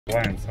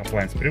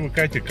Appliance.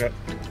 Привыкайте к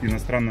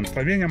иностранным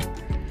словениям.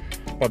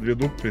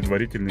 Подведу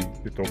предварительный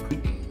итог.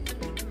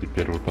 И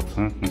первый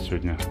пациент на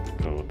сегодня —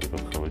 это вот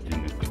этот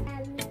холодильник.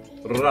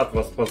 Рад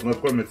вас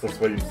познакомиться со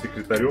своим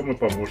секретарем и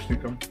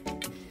помощником.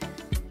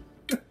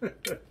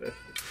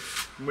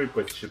 Мы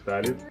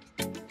подсчитали.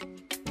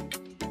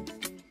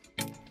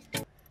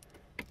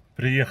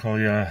 Приехал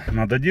я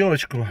на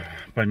доделочку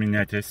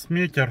поменять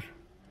осьметр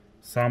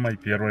самой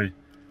первой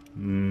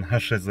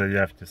нашей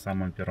заявки,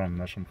 самом первом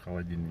нашем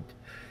холодильнике.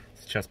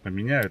 Сейчас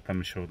поменяю,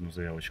 там еще одну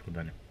заявочку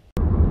дали.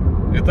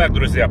 Итак,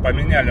 друзья,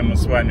 поменяли мы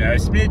с вами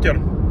осьметр.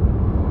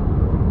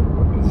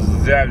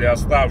 Взяли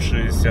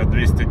оставшиеся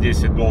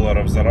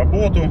 $210 за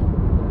работу.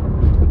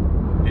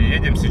 И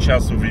едем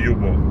сейчас в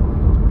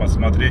Юбу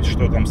посмотреть,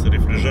 что там с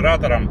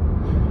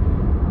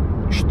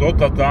рефрижератором.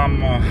 Что-то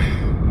там,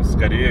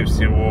 скорее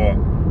всего,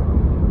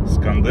 с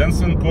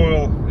конденсинг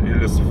койл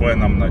или с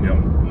феном на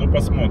нем. Ну,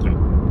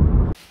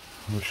 посмотрим.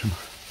 В общем,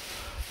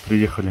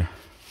 приехали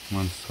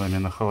мы с вами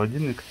на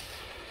холодильник.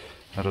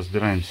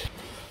 Разбираемся.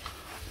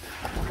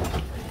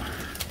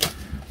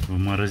 В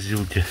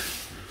морозилке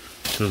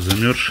все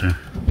замерзшее.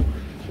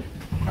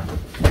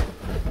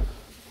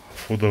 В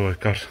фудовой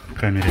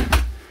камере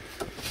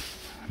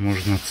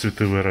можно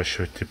цветы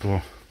выращивать,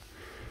 тепло.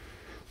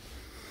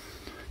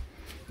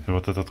 И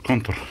вот этот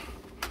контур,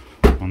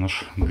 он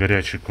наш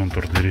горячий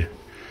контур двери.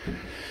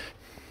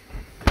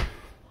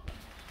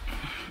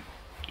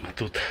 А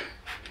тут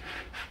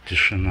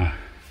тишина.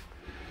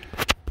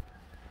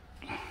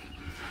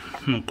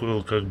 Ну,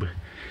 койл как бы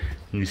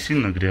не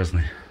сильно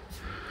грязный,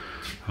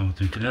 а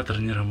вот вентилятор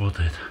не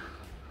работает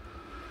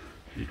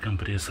и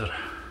компрессор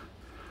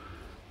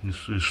не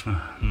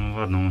слышно. Ну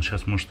ладно, он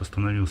сейчас может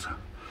остановился.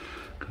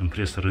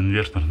 Компрессор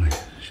инверторный,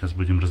 сейчас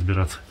будем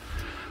разбираться.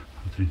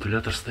 Вот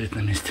вентилятор стоит на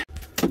месте.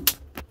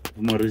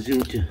 В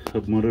морозилке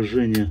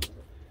обморожение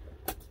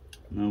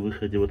на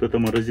выходе. Вот это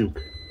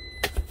морозилка.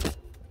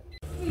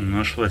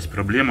 Нашлась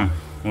проблема.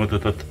 Вот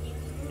этот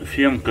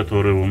фен,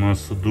 который у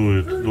нас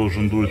дует,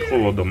 должен дует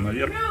холодом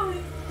наверх,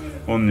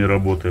 он не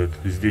работает.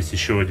 Здесь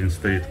еще один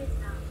стоит.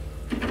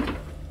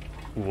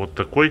 Вот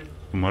такой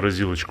в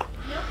морозилочку.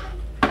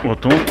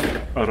 Вот он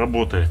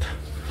работает,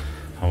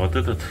 а вот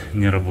этот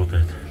не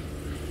работает.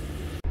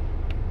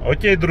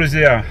 Окей,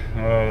 друзья,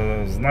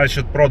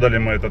 значит, продали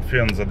мы этот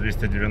фен за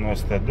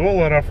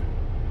 $290.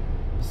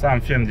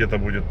 Сам фен где-то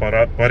будет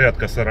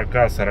порядка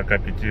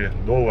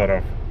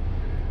 $40-45.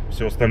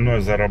 Все остальное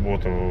за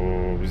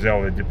работу.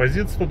 Взял я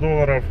депозит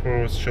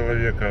 $100 с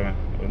человека.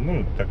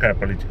 Ну, такая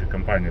политика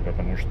компании,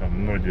 потому что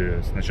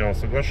многие сначала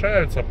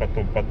соглашаются,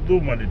 потом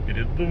подумали,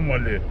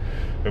 передумали.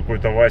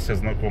 Какой-то Вася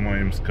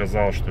знакомый им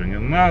сказал, что не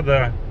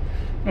надо.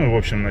 Ну, в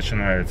общем,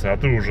 начинается. А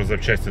ты уже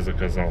запчасти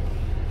заказал.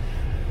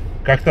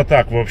 Как-то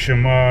так, в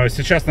общем.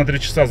 Сейчас на 3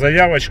 часа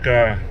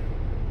заявочка.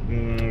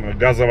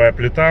 Газовая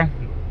плита.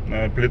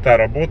 Плита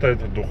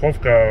работает,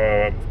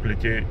 духовка в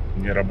плите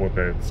не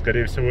работает.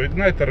 Скорее всего,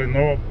 игнитеры,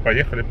 но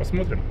поехали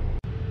посмотрим.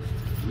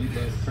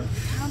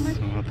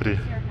 Смотри,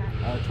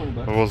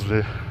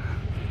 возле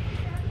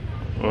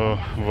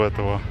в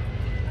этого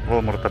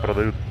Walmart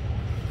продают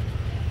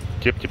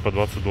кепки по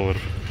 $20.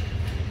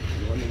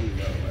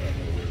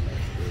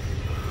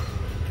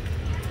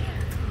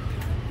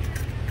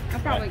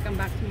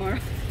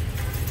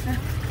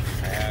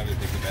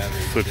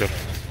 Супер.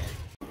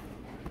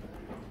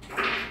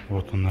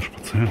 Вот он, наш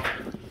пациент.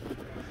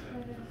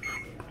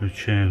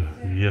 Включаем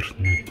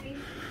верхний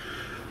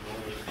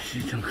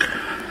ситинг.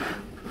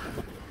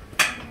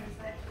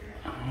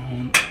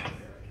 Он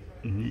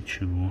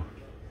ничего.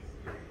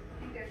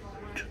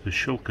 Что-то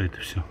щелкает и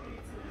все.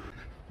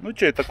 Ну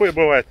что, и такое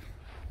бывает.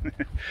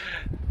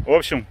 В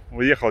общем,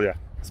 уехал я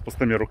с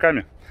пустыми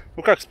руками.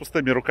 Ну как с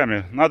пустыми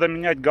руками? Надо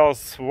менять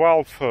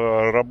галс-валв.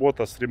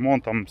 Работа с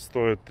ремонтом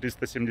стоит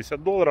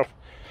 $370.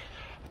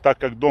 Так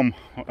как дом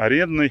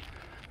арендный,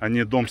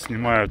 они дом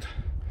снимают.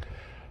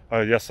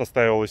 Я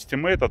составил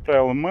эстимейт,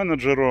 отправил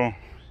менеджеру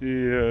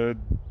и,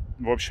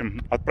 в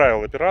общем,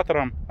 отправил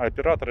операторам. А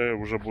операторы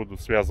уже будут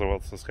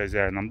связываться с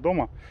хозяином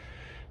дома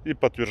и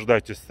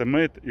подтверждать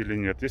эстимейт или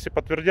нет. Если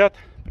подтвердят,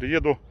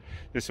 приеду.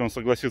 Если он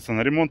согласится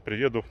на ремонт,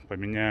 приеду,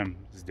 поменяем,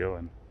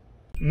 сделаем.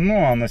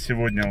 Ну а на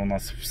сегодня у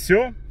нас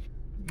все.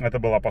 Это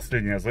была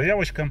последняя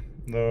заявочка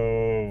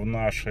в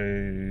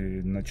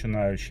нашей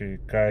начинающей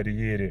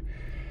карьере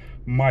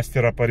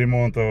мастера по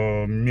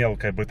ремонту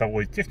мелкой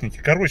бытовой техники.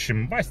 Короче,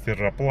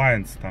 мастер,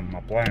 Appliance, там,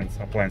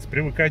 Appliance.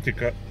 Привыкайте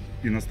к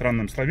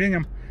иностранным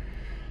словениям.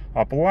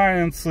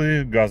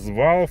 Appliance,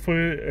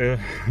 газвалфы.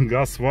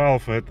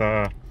 Газвалф —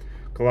 это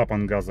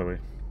клапан газовый.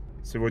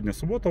 Сегодня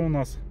суббота у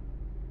нас.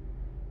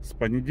 С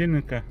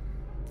понедельника.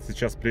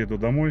 Сейчас приеду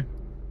домой.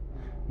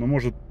 Но,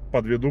 может,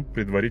 подведу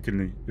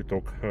предварительный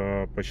итог.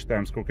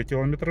 Посчитаем, сколько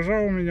километража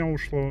у меня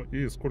ушло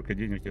и сколько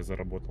денег я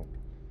заработал.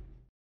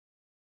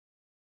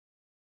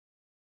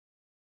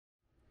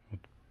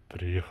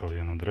 Приехал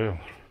я на дрейл,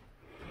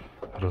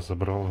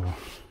 разобрал его,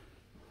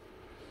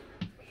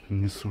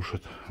 не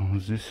сушит.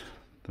 Вот здесь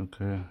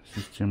такая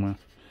система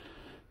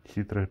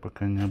хитрая,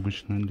 пока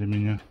необычная для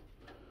меня.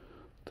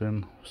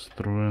 Тен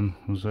встроен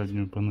в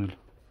заднюю панель.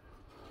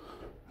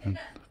 Я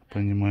так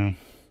понимаю.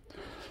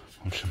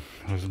 В общем,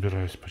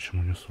 разбираюсь,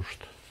 почему не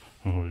сушит.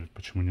 Ой,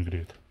 почему не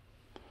греет.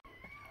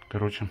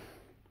 Короче,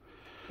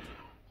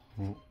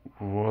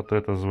 вот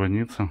это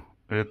звонится.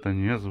 Это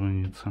не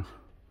звонится.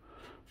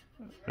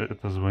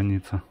 Это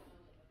звонится.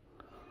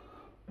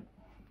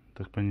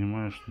 Так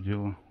понимаю, что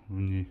дело в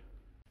ней.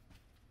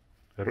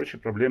 Короче,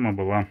 проблема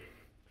была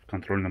в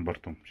контрольном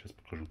борту. Сейчас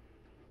покажу.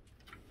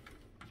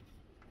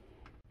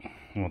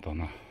 Вот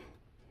она.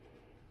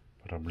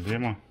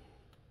 Проблема.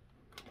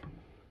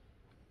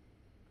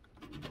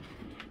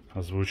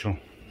 Озвучил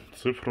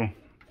цифру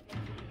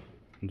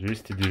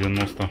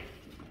 290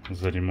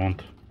 за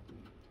ремонт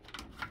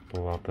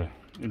платы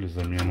или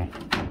замену.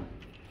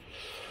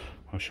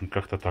 В общем,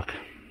 как-то так.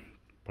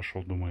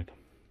 Пошел, думает.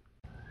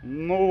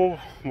 Ну,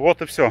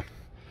 вот и все.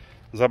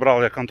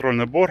 Забрал я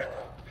контрольный бор.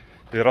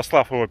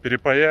 Ярослав его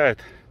перепаяет.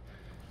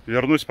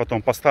 Вернусь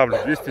потом, поставлю.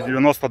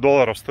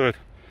 $290 стоит.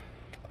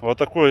 Вот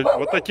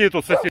такие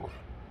тут соседи.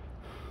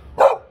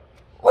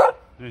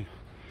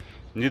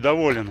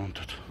 Недоволен он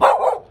тут.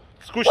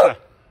 Скучно?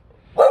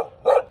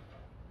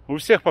 У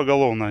всех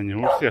поголовно они.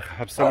 У всех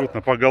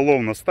абсолютно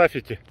поголовно.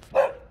 Ставите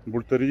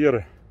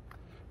бультерьеры.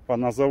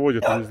 Она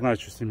заводит, и не знаю,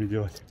 что с ними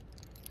делать.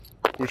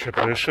 Куча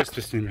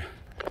происшествий с ними.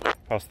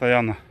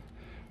 Постоянно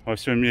во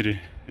всем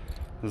мире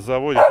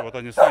заводят. Вот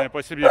они сами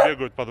по себе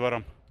бегают по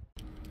дворам.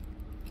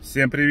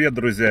 Всем привет,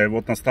 друзья. И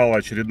вот настала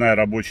очередная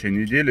рабочая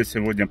неделя.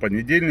 Сегодня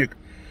понедельник.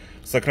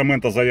 В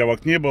Сакраменто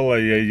заявок не было.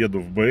 Я еду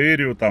в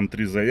Бэйрию. Там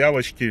 3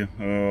 заявочки,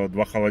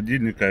 2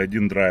 холодильника и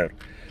 1 драйер.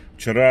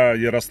 Вчера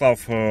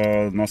Ярослав,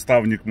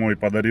 наставник мой,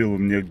 подарил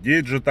мне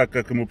гейджи, так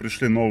как ему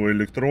пришли новые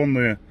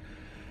электронные.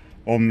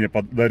 Он мне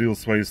подарил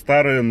свои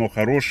старые, но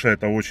хорошие.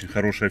 Это очень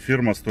хорошая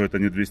фирма. Стоят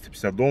они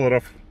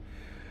 $250.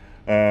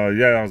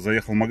 Я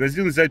заехал в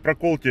магазин взять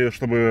проколки,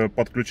 чтобы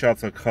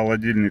подключаться к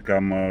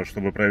холодильникам,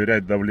 чтобы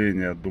проверять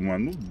давление. Думаю,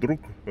 ну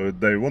вдруг,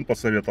 да и он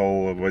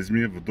посоветовал,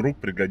 возьми, вдруг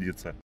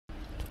пригодится.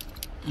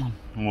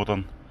 Вот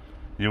он,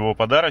 его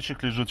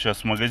подарочек лежит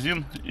сейчас в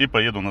магазин, и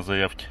поеду на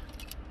заявки.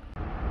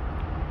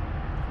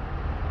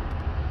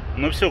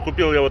 Ну все,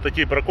 купил я вот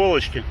такие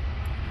проколочки.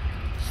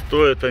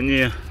 Стоят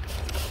они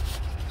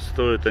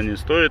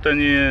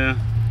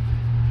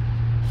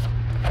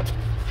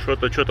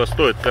что-то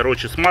стоит,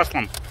 короче, с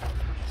маслом,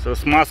 со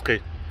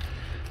смазкой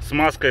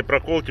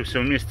проколки все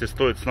вместе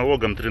стоит с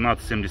налогом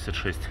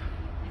 $13.76.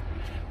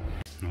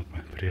 Вот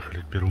мы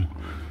приехали к первому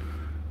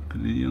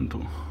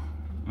клиенту.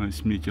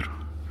 Айсметр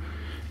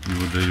не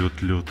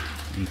выдает лед.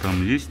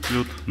 Там есть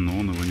лед, но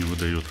он его не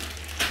выдает.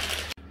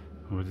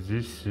 Вот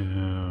здесь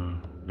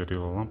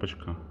горела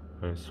лампочка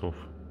ISOF.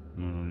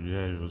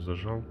 Я ее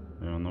зажал,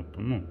 и она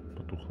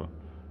потухла.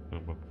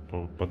 Как бы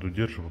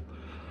подудерживал.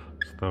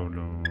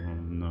 Ставлю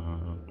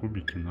на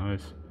кубики, на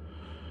айс.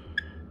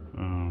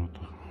 Вот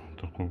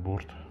такой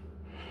борт.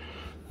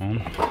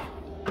 Он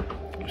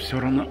все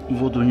равно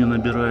воду не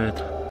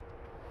набирает.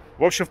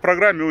 В общем, в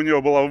программе у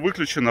него была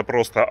выключена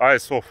просто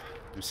ISOF.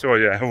 Все,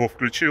 я его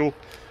включил.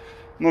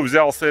 Ну,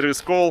 взял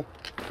сервис-колл,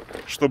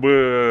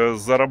 чтобы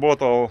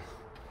заработал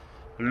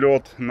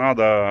лед.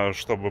 Надо,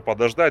 чтобы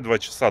подождать 2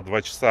 часа.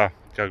 2 часа,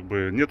 как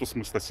бы, нету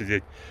смысла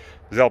сидеть.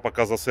 Взял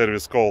пока за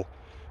сервис-колл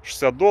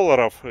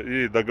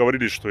 $60 и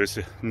договорились, что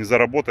если не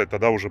заработает,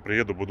 тогда уже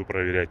приеду, буду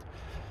проверять.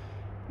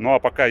 Ну, а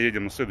пока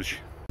едем на следующий.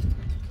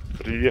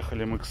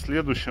 Приехали мы к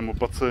следующему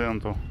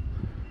пациенту.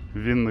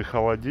 Винный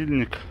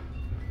холодильник.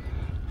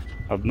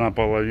 Одна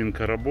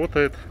половинка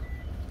работает.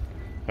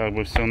 Как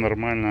бы все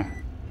нормально,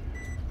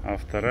 а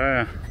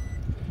вторая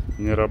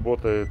не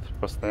работает,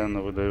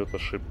 постоянно выдает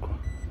ошибку.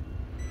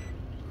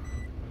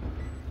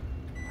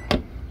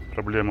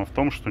 Проблема в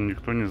том, что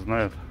никто не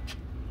знает,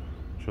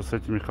 что с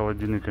этими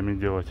холодильниками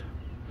делать.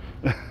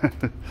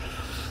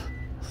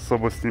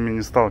 Особо с ними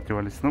не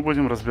сталкивались, но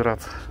будем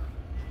разбираться.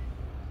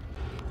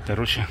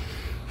 Короче,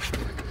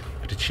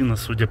 причина,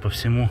 судя по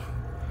всему,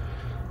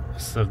 в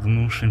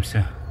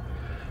согнувшемся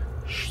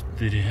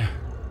штыре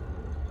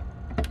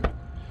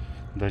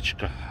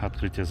датчика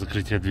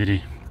открытия-закрытия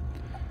дверей.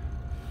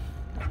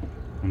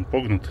 Он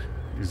погнут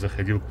и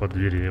заходил под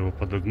дверь. Я его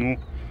подогнул.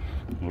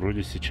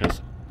 Вроде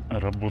сейчас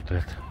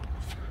работает.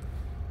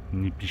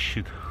 Не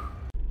пищит.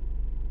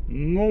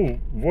 Ну,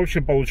 в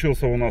общем,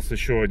 получился у нас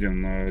еще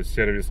один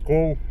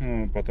сервис-колл.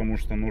 Потому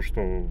что, ну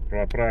что,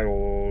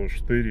 проправил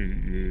штырь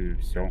и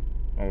все.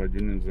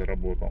 Холодильник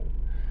заработал.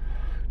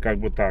 Как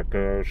бы так,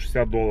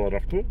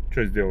 $60. Ну,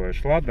 что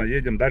сделаешь? Ладно,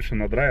 едем дальше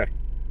на драйер.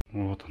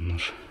 Вот он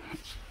наш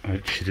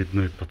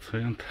очередной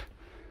пациент.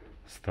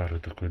 Старый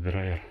такой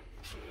драйер.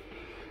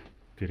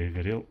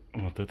 Перегорел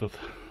вот этот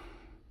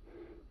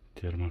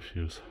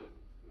термофьюз.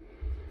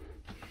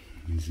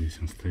 Здесь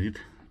он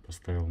стоит.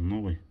 Поставил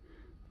новый.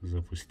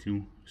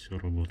 Запустил. Все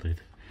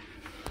работает.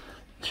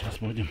 Сейчас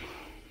будем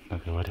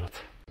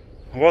договариваться.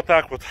 Вот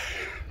так вот.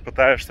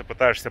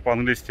 Пытаешься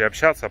по-английски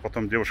общаться, а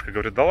потом девушка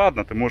говорит: да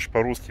ладно, ты можешь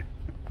по-русски.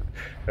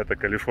 Это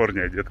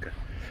Калифорния, детка.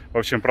 В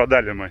общем,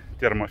 продали мы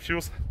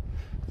термофьюз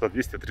за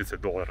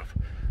 $230.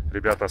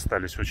 Ребята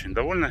остались очень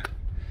довольны.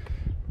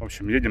 В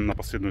общем, едем на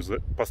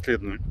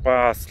последнюю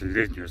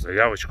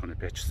заявочку на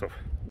 5 часов.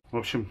 В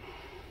общем,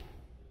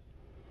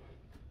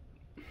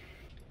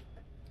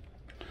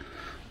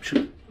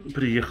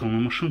 приехал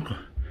на машинку.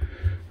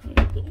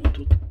 Вот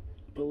тут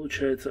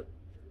получается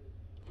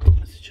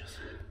сейчас.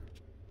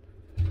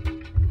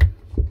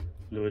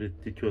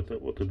 Говорит, течет,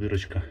 вот и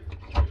дырочка.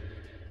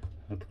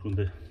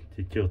 Откуда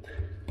течет?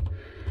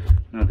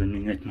 Надо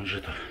менять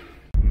манжету.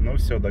 Ну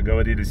все,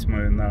 договорились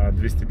мы на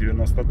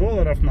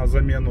 $290 на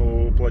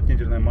замену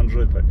уплотнительной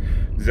манжеты.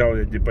 Взял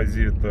я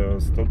депозит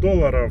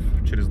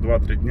 $100. Через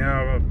 2-3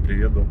 дня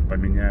приеду,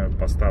 поменяю,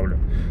 поставлю.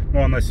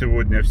 Ну а на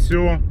сегодня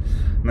все.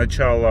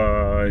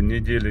 Начало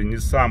недели не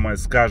самое,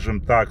 скажем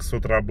так, с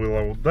утра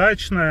было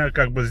удачное.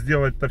 Как бы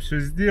сделать-то все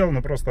сделал,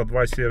 но просто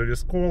 2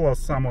 сервис-кола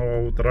с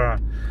самого утра.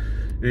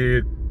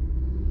 И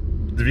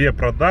 2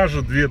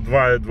 продажи, 2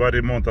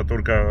 ремонта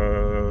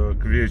только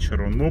к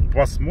вечеру. Ну,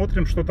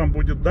 посмотрим, что там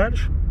будет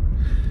дальше.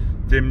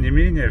 Тем не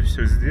менее,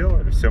 все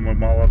сделали, все мы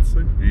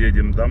молодцы.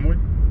 Едем домой.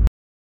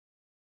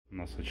 У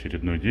нас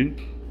очередной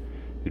день.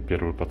 И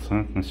первый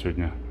пациент на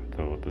сегодня —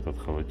 это вот этот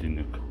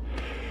холодильник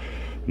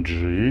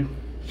GE.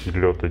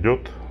 Лед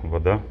идет,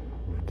 вода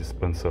в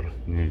диспенсер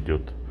не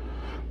идет.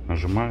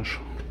 Нажимаешь,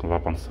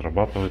 клапан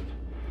срабатывает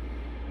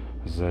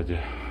сзади,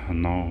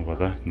 но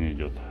вода не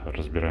идет.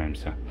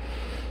 Разбираемся.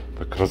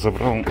 Так,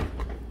 разобрал,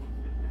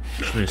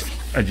 что есть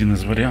один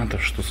из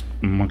вариантов, что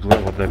могла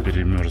вода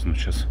перемерзнуть.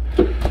 Сейчас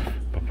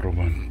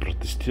попробуем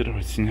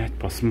протестировать, снять,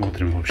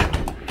 посмотрим, в общем,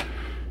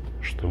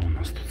 что у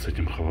нас тут с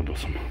этим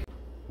холодосом.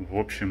 В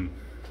общем,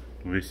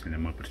 выяснили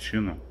мы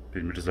причину.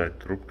 Перемерзает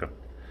трубка.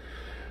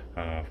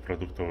 В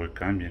продуктовой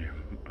камере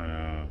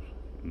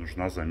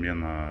нужна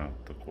замена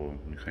такого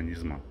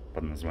механизма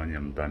под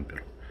названием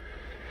дампер.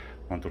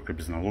 Он только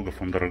без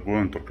налогов, он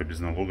дорогой, он только без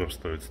налогов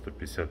стоит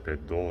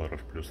 $155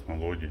 плюс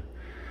налоги.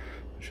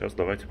 Сейчас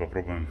давайте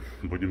попробуем,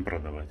 будем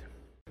продавать.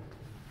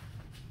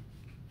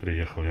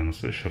 Приехал я на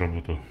следующую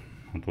работу,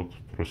 а тут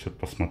просят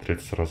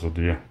посмотреть сразу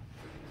 2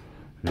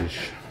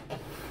 вещи.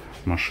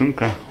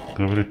 Машинка,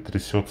 говорит,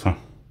 трясется,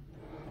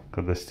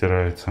 когда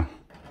стирается.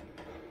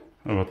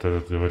 Вот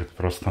этот, говорит,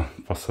 просто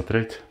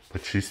посмотреть,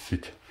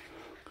 почистить,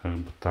 как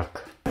бы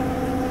так.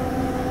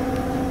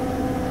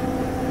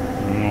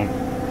 Ну,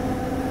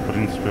 в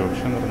принципе,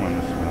 вообще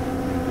нормально себя.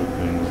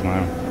 Я не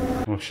знаю.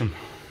 В общем,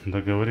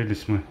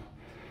 договорились мы,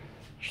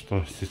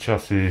 что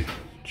сейчас я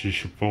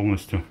чищу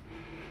полностью,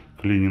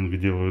 клининг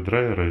делаю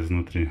драйвера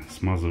изнутри,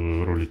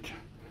 смазываю ролики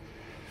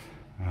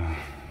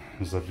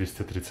за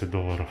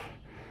 $230.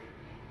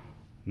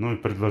 Ну и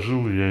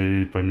предложил я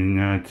ей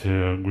поменять,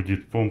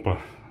 гудит помпа,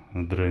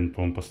 дрейн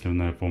помпа,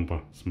 сливная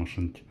помпа с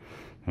машинки.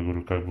 Я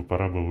говорю, как бы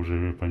пора бы уже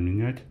ее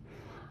поменять.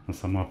 А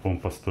сама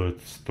помпа стоит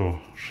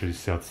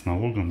 160 с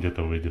налогом,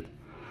 где-то выйдет.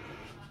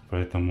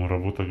 Поэтому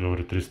работа,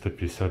 говорит,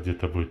 350,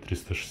 где-то будет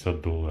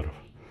 $360.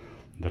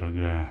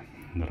 Дорогая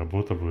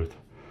работа будет.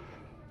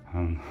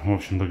 В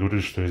общем,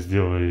 договорились, что я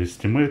сделаю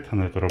эстимейт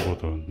на эту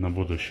работу на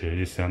будущее.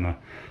 Если она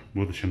в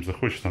будущем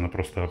захочет, она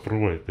просто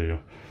опрувает ее.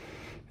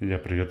 Я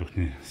приеду к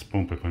ней с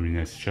помпой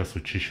поменять. Сейчас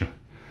учищу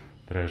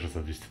драйвер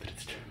за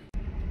 230.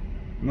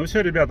 Ну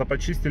все, ребята,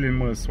 почистили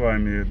мы с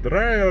вами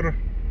драйвер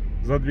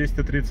за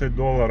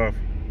 $230.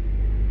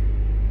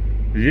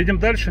 Едем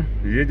дальше,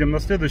 едем на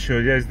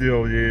следующую. Я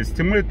сделал ей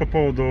эстимейт по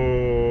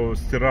поводу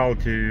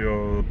стиралки,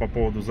 по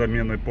поводу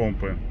замены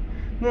помпы.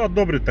 Ну,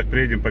 одобрит, так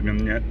приедем,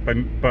 поменяем.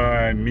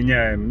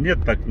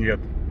 Нет, так нет.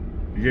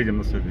 Едем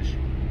на следующий.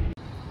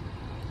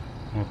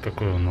 Вот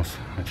такой у нас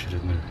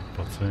очередной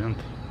пациент.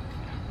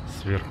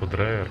 Сверху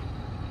драйвер.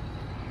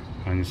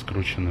 Они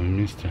скручены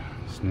вместе.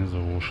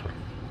 Снизу вошер.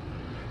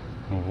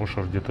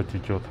 Вошер где-то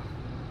течет.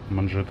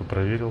 Манжету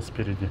проверил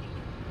спереди.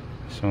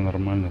 Все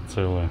нормально,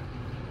 целое.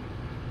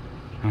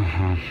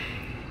 Ага.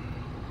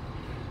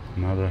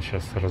 Надо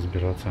сейчас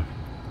разбираться,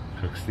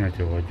 как снять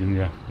его. Один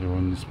я его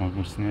не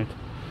смогу снять.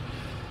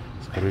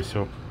 Скорее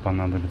всего,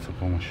 понадобится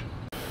помощь.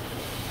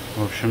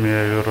 В общем,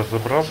 я ее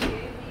разобрал.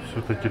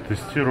 Все-таки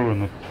тестирую,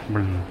 но,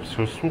 блин,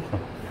 все сухо.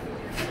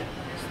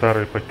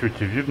 Старые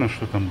потеки видно,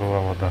 что там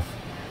была вода.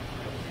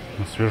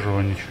 Но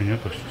свежего ничего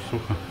нету, все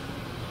сухо.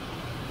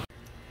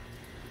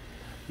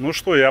 Ну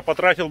что, я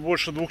потратил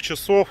больше 2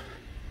 часов,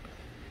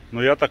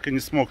 но я так и не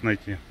смог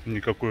найти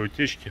никакой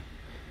утечки.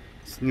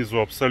 Снизу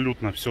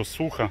абсолютно все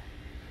сухо.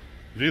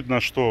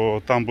 Видно,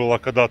 что там была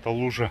когда-то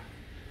лужа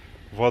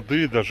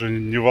воды, даже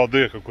не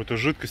воды, а какой-то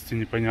жидкости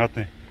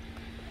непонятной,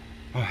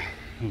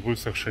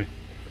 высохшей.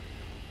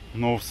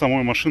 Но в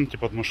самой машинке,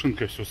 под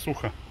машинкой все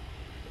сухо.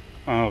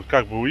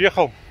 Как бы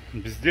уехал,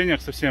 без денег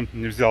совсем,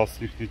 не взял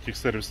с них никаких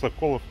сервисных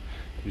колов,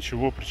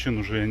 ничего, причин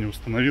уже я не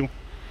установил.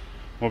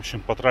 В общем,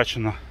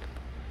 потрачено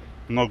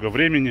много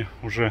времени,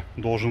 уже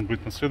должен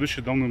быть на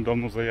следующей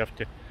давным-давно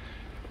заявке.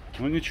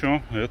 Ну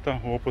ничего,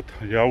 это опыт,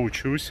 я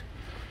учусь.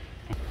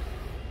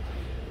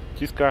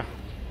 Киска,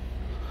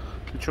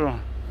 ты чё?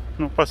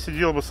 Ну,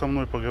 посидел бы со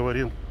мной,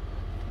 поговорил.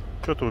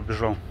 Чё ты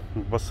убежал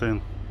в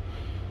бассейн?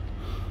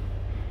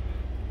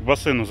 К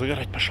бассейну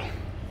загорать пошел.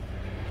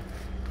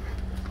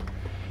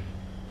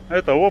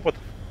 Это опыт,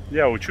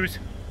 я учусь.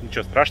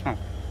 Ничего страшного.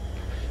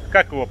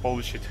 Как его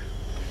получить?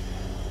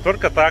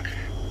 Только так,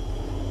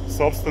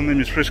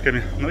 собственными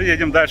шишками. Ну,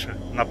 едем дальше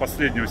на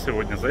последнюю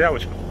сегодня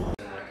заявочку.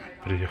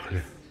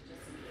 Приехали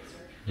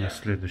на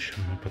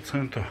следующему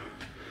пациенту.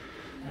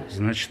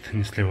 Значит,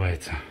 не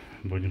сливается.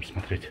 Будем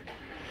смотреть.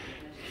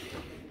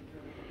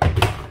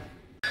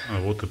 А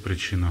вот и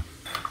причина.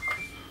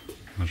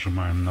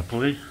 Нажимаем на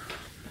play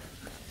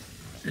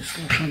и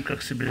слушаем,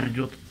 как себя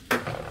ведет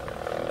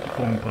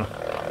помпа.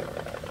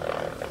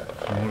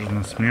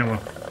 Можно смело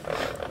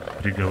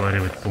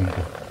приговаривать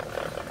помпу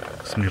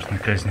к смертной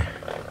казни.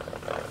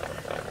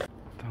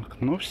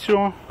 Так, ну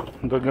все,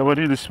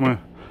 договорились мы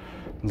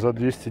за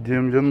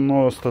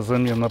 290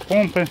 замена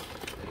помпы.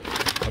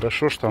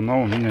 Хорошо, что она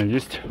у меня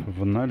есть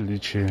в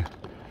наличии,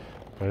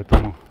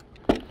 поэтому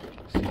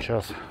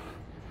сейчас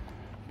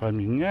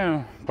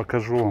поменяю,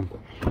 покажу вам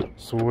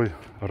свой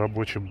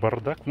рабочий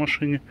бардак в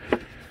машине.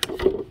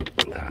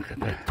 Так,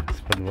 это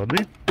из-под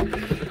воды.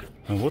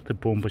 Вот и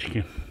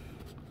помпочки.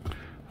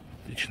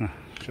 Отлично,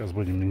 сейчас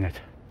будем менять.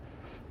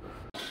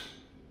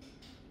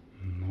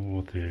 Ну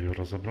вот, я ее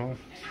разобрал.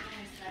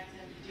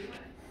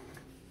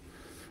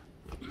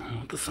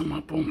 Вот и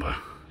сама помпа.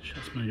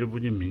 Сейчас мы ее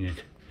будем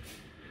менять.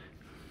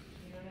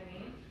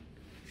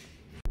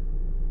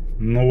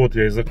 Ну вот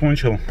я и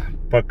закончил.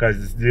 Пока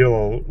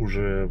сделал,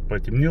 уже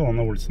потемнело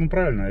на улице. Ну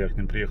правильно, я к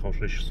ним приехал в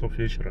 6 часов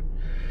вечера.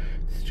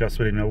 Сейчас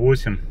время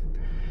 8.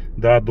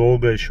 Да,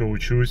 долго еще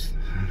учусь.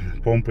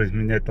 Помпы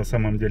менять на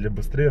самом деле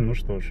быстрее. Ну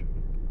что ж,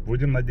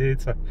 будем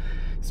надеяться.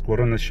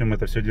 Скоро начнем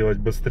это все делать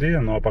быстрее.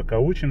 Ну а пока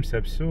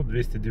учимся, все,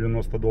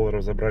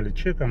 $290 забрали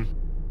чеком.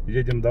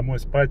 Едем домой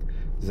спать.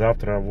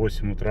 Завтра в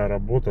 8 утра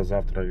работа.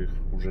 Завтра их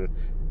уже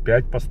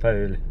 5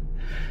 поставили.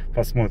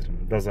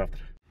 Посмотрим. До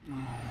завтра.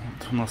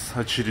 Вот у нас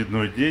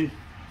очередной день.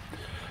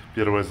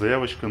 Первая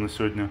заявочка на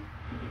сегодня.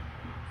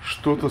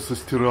 Что-то со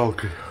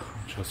стиралкой.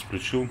 Сейчас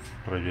включил,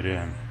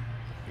 проверяем.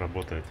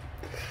 Работает.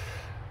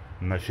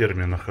 На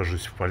ферме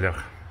нахожусь в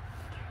полях.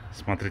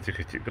 Смотрите,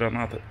 какие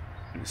гранаты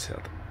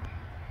висят.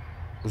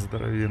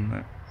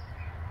 Здоровенные.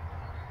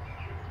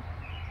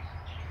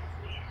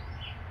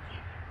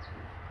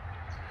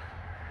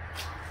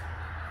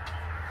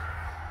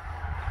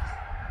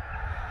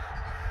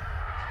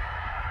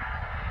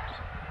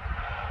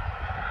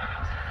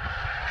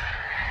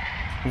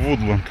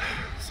 Вудланд.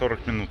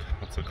 40 минут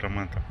от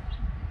Сакраменто.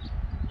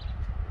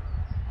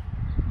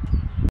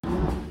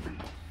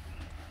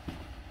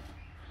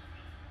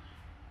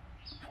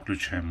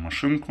 Включаем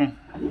машинку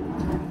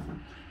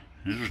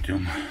и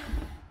ждем.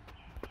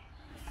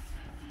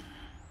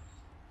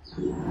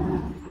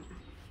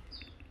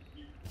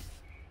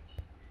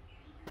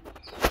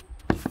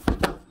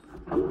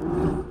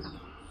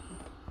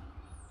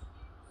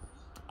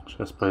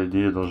 Сейчас, по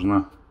идее,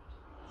 должна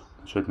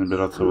начать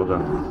набираться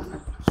вода.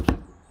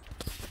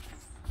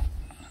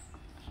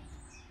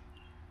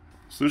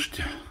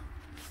 Слышите?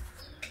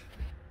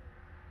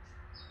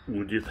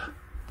 Гудит.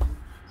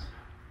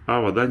 А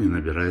вода не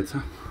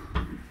набирается.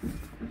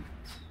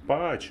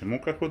 Почему,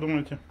 как вы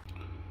думаете?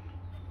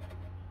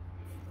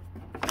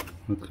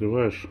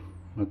 Открываешь,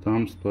 а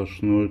там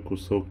сплошной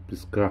кусок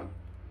песка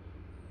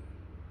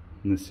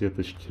на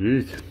сеточке.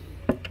 Видите?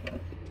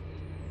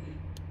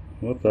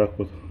 Вот так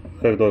вот.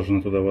 Как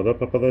должна туда вода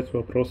попадать?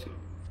 Вопрос.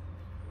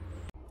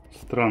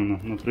 Странно,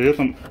 но при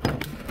этом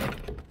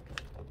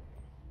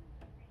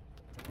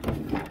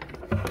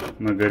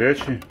на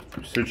горячий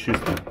все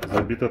чисто.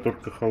 Забито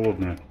только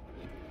холодное.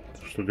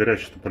 Что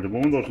горячее-то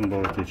по-любому должно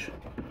было течь.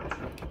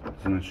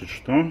 Значит,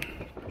 что?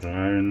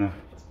 Правильно.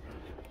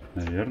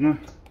 Наверное,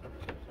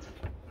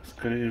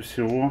 скорее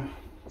всего,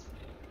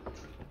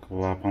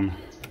 клапан.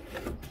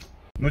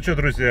 Ну что,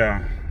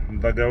 друзья,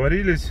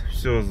 договорились.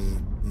 Все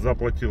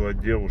заплатила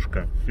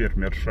девушка,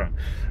 фермерша.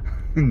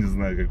 Не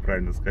знаю, как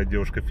правильно сказать,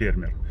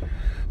 девушка-фермер.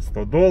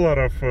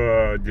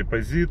 $100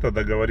 депозита.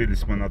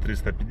 Договорились мы на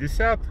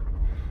 350.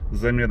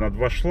 Замена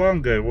 2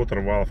 шланга и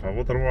water-valve. А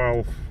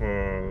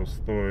water-valve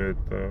стоит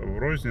в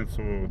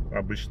розницу,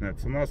 обычная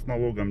цена с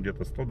налогом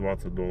где-то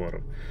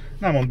 $120.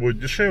 Нам он будет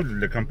дешевле,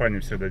 для компании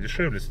всегда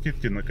дешевле,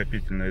 скидки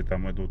накопительные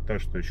там идут,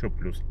 так что еще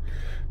плюс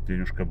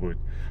денежка будет.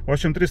 В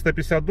общем,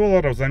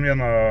 $350,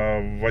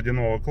 замена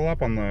водяного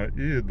клапана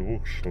и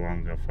 2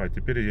 шлангов. А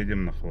теперь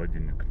едем на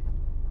холодильник.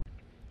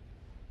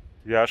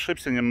 Я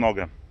ошибся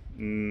немного.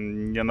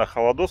 Не на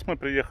холодос мы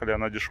приехали, а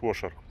на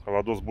дишвошер.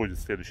 Холодос будет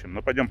следующим.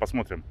 Но пойдем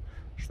посмотрим,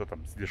 что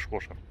там с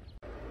дишвошер.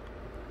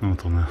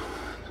 Вот он,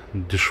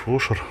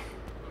 дишвошер.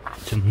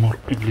 Тенмор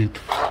Элит.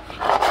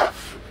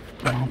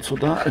 Вот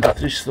сюда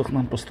электричество к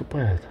нам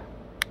поступает.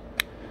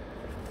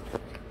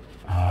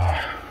 А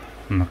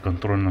на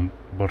контрольном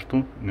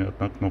борту ни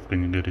одна кнопка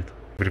не горит.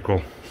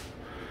 Прикол.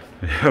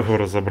 Я его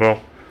разобрал,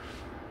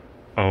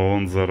 а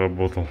он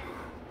заработал.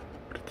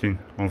 Прикинь,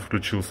 он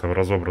включился в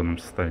разобранном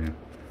состоянии.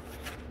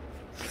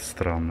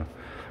 Странно.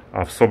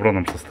 А в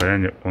собранном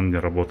состоянии он не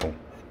работал.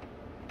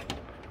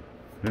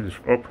 Видишь,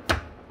 оп.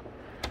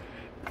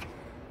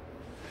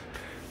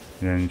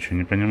 Я ничего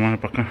не понимаю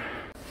пока.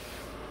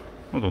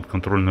 Вот тут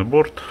контрольный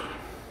борт.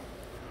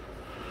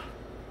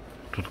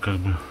 Тут как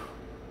бы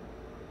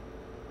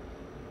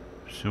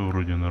Все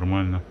вроде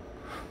нормально.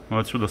 Но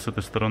отсюда, с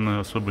этой стороны,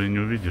 особо и не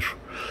увидишь.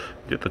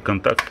 Где-то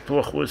контакт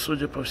плохой,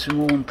 судя по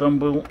всему, он там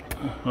был.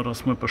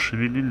 Раз мы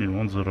пошевелили,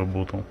 он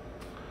заработал.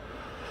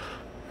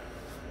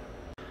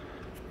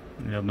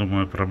 Я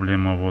думаю,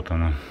 проблема вот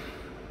она.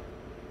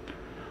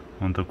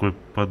 Он такой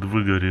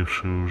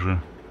подвыгоревший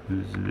уже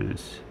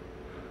здесь.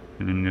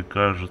 Или мне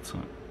кажется.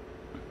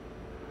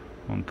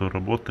 Он то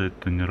работает,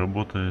 то не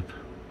работает.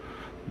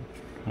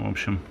 В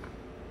общем,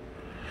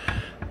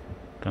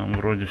 там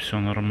вроде все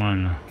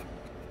нормально.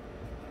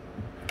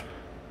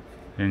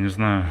 Я не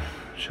знаю,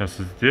 сейчас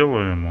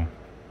сделаю ему.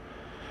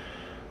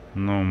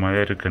 Но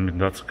моя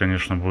рекомендация,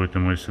 конечно, будет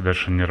ему, если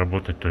дальше не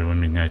работать, то его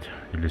менять.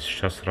 Или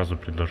сейчас сразу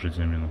предложить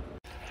замену.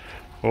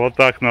 Вот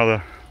так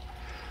надо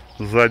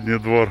задний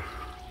двор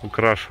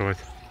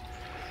украшивать.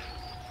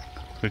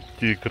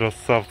 Какие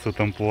красавцы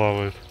там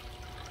плавают.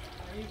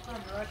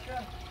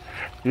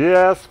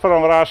 Yes,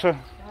 from Russia.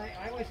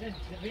 I was in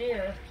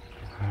Tver.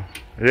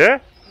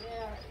 Yeah? Yeah,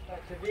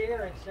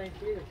 Tver and St.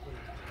 Petersburg.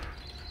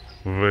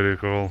 Very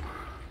cool.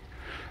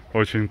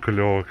 Очень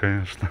клево,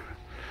 конечно.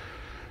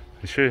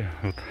 Еще и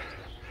вот.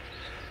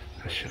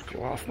 Вообще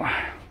классно.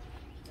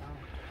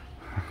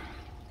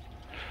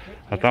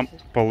 А там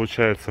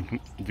получается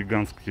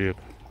гигантский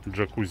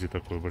джакузи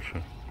такой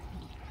большой.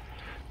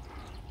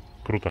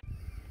 Круто.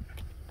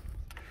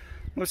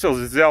 Ну все,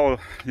 взял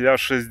я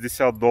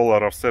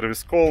 $60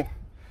 сервис-колл.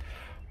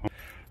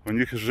 У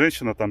них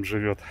женщина там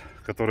живет,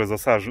 которая за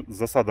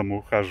садом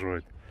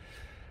ухаживает.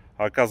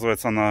 А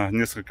оказывается, она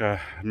несколько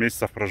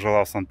месяцев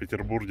прожила в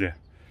Санкт-Петербурге,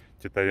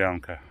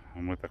 китаянка.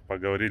 Мы так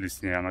поговорили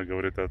с ней, она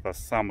говорит, это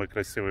самый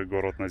красивый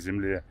город на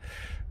земле.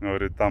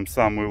 Говорит, там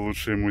самые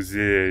лучшие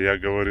музеи. Я,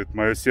 говорит,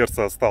 мое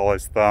сердце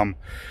осталось там.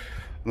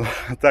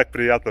 Так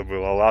приятно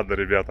было. Ладно,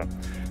 ребята,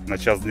 на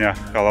час дня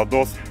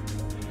холодос.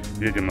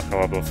 Едем на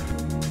холодос.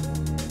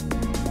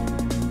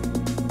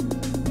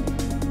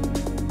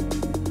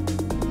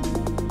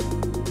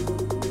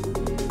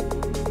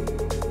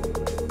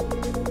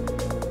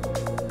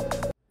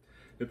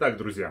 Итак,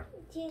 друзья.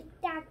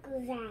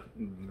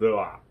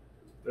 Да,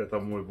 это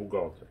мой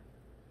бухгалтер.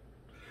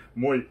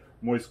 Мой,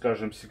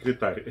 скажем,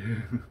 секретарь.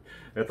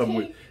 Это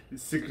мой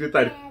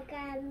секретарь.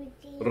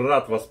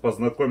 Рад вас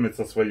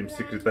познакомиться со своим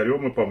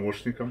секретарем и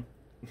помощником.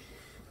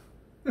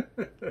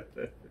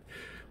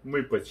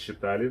 Мы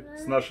подсчитали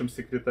с нашим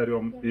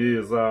секретарем. И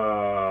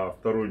за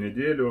вторую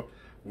неделю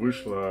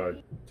вышло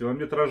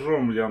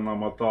километражом я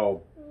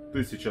намотал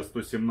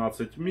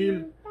 1117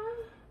 миль.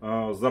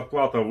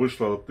 Зарплата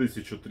вышла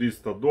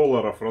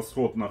 $1300,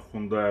 расход на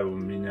Hyundai у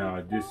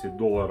меня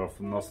 $10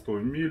 на 100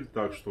 миль,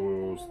 так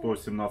что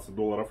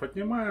 $117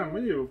 отнимаем,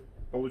 и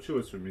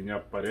получилось у меня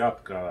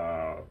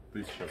порядка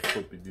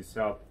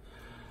 1150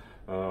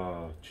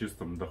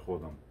 чистым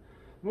доходом.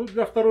 Ну,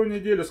 для второй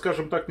недели,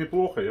 скажем так,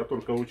 неплохо, я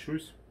только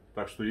учусь,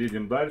 так что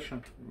едем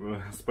дальше.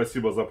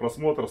 Спасибо за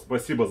просмотр,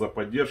 спасибо за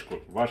поддержку,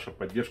 ваша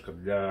поддержка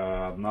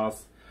для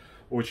нас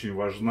очень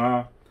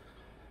важна.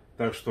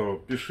 Так что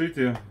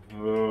пишите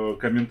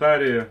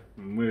комментарии,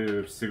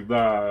 мы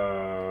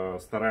всегда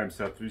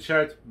стараемся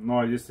отвечать. Ну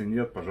а если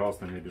нет,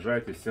 пожалуйста, не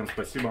обижайтесь. Всем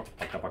спасибо,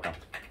 пока-пока.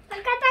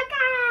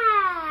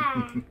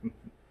 Пока-пока!